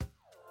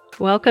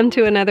Welcome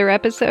to another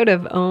episode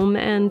of Om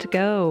and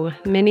Go,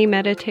 mini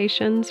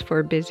meditations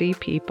for busy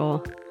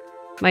people.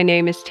 My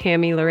name is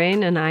Tammy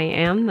Lorraine and I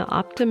am the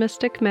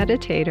Optimistic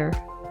Meditator.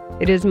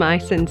 It is my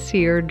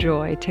sincere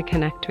joy to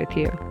connect with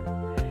you.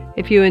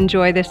 If you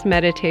enjoy this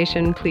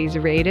meditation, please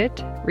rate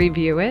it,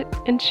 review it,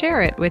 and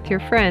share it with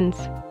your friends.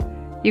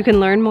 You can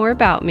learn more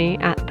about me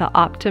at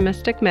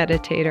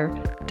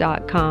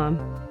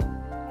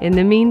theoptimisticmeditator.com. In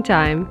the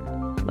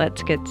meantime,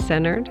 let's get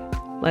centered,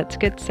 let's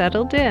get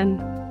settled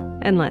in,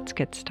 and let's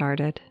get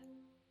started.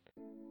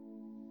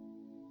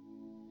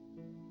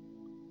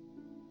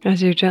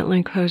 As you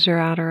gently close your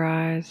outer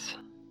eyes,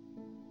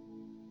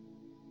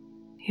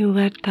 you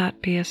let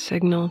that be a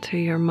signal to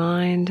your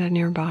mind and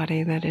your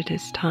body that it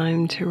is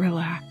time to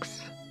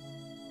relax.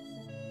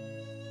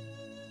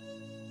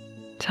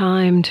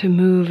 Time to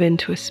move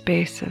into a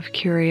space of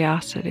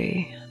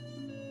curiosity,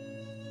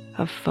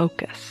 of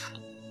focus,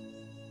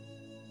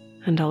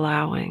 and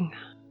allowing.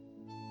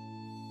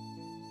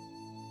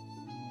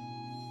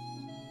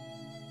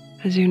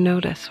 As you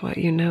notice what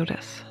you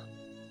notice,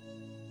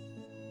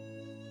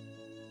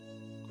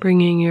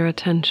 bringing your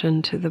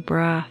attention to the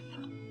breath,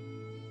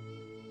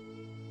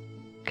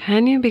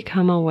 can you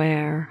become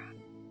aware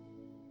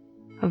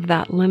of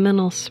that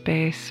liminal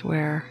space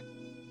where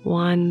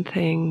one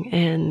thing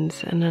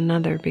ends and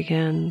another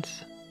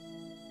begins?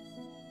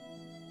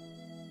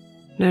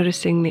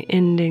 Noticing the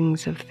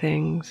endings of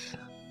things.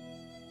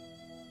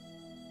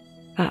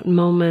 That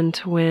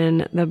moment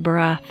when the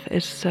breath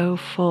is so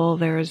full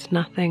there is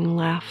nothing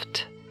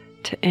left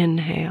to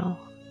inhale.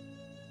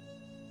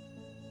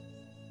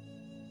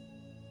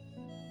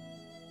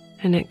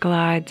 And it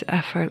glides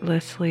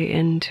effortlessly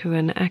into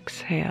an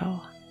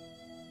exhale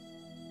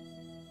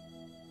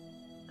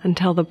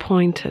until the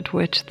point at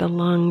which the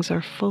lungs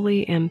are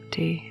fully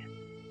empty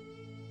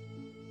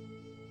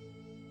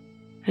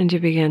and you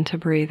begin to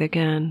breathe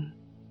again.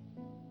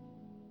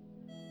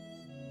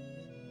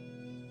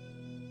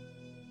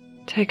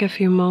 Take a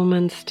few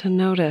moments to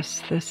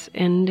notice this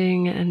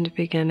ending and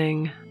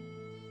beginning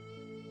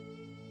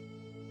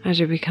as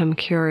you become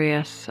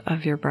curious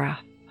of your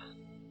breath.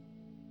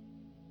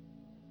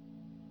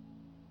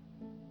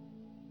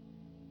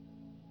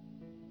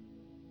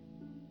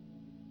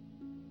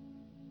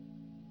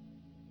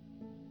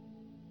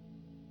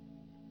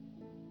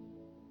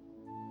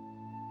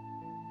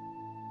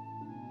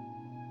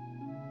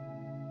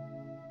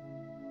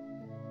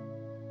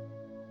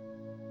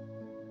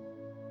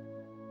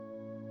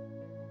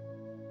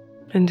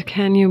 And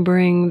can you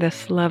bring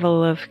this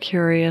level of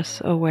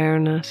curious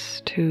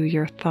awareness to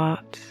your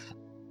thoughts?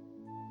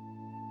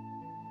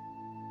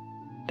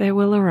 They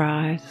will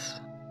arise.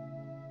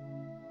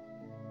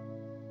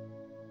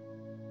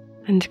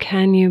 And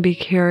can you be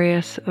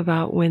curious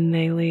about when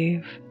they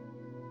leave?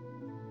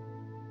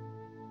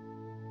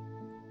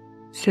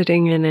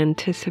 Sitting in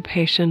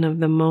anticipation of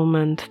the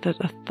moment that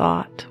a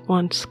thought,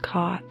 once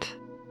caught,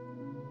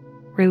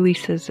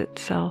 releases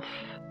itself.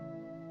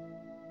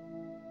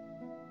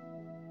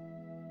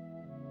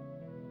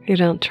 You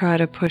don't try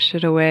to push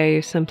it away,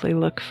 you simply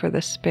look for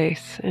the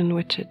space in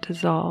which it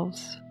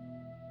dissolves.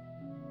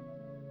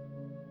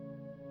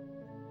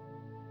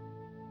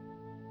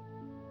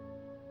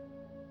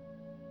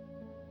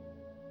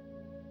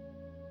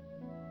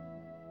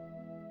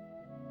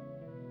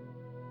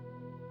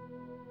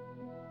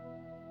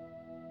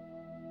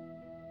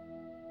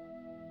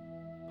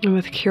 And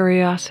with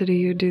curiosity,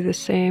 you do the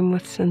same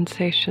with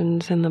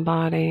sensations in the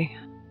body.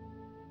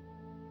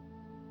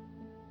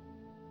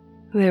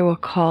 They will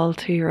call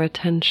to your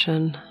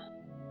attention.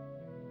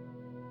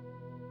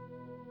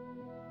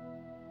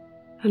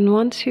 And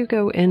once you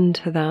go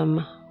into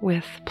them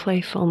with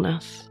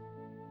playfulness,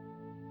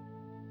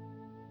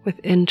 with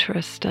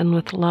interest and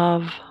with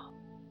love,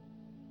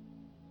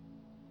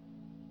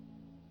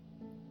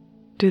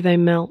 do they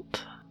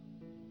melt?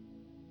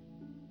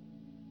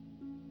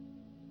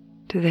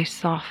 Do they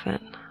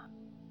soften?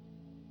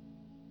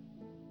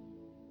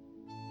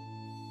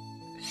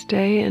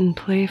 Stay in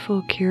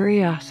playful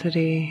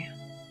curiosity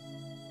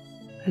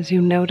as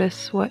you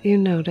notice what you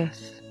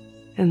notice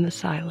in the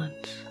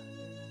silence.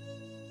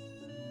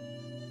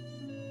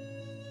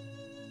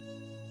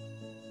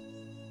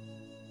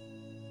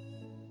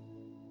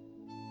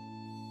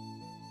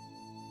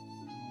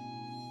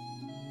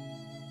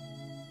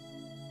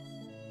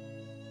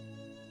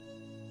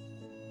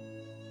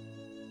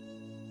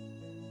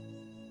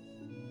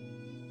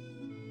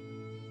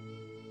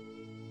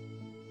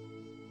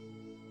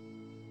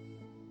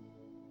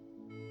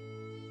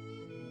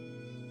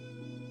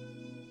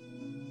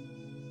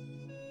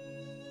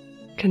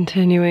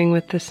 Continuing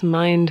with this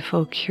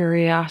mindful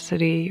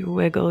curiosity, you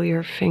wiggle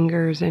your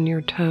fingers and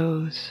your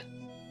toes,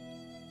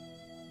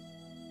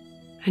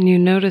 and you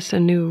notice a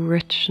new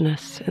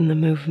richness in the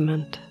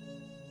movement,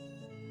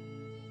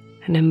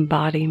 an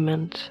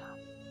embodiment,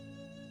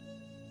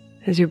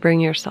 as you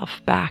bring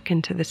yourself back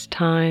into this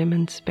time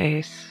and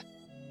space.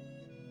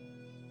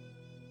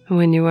 And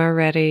when you are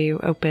ready,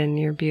 you open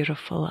your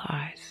beautiful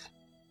eyes.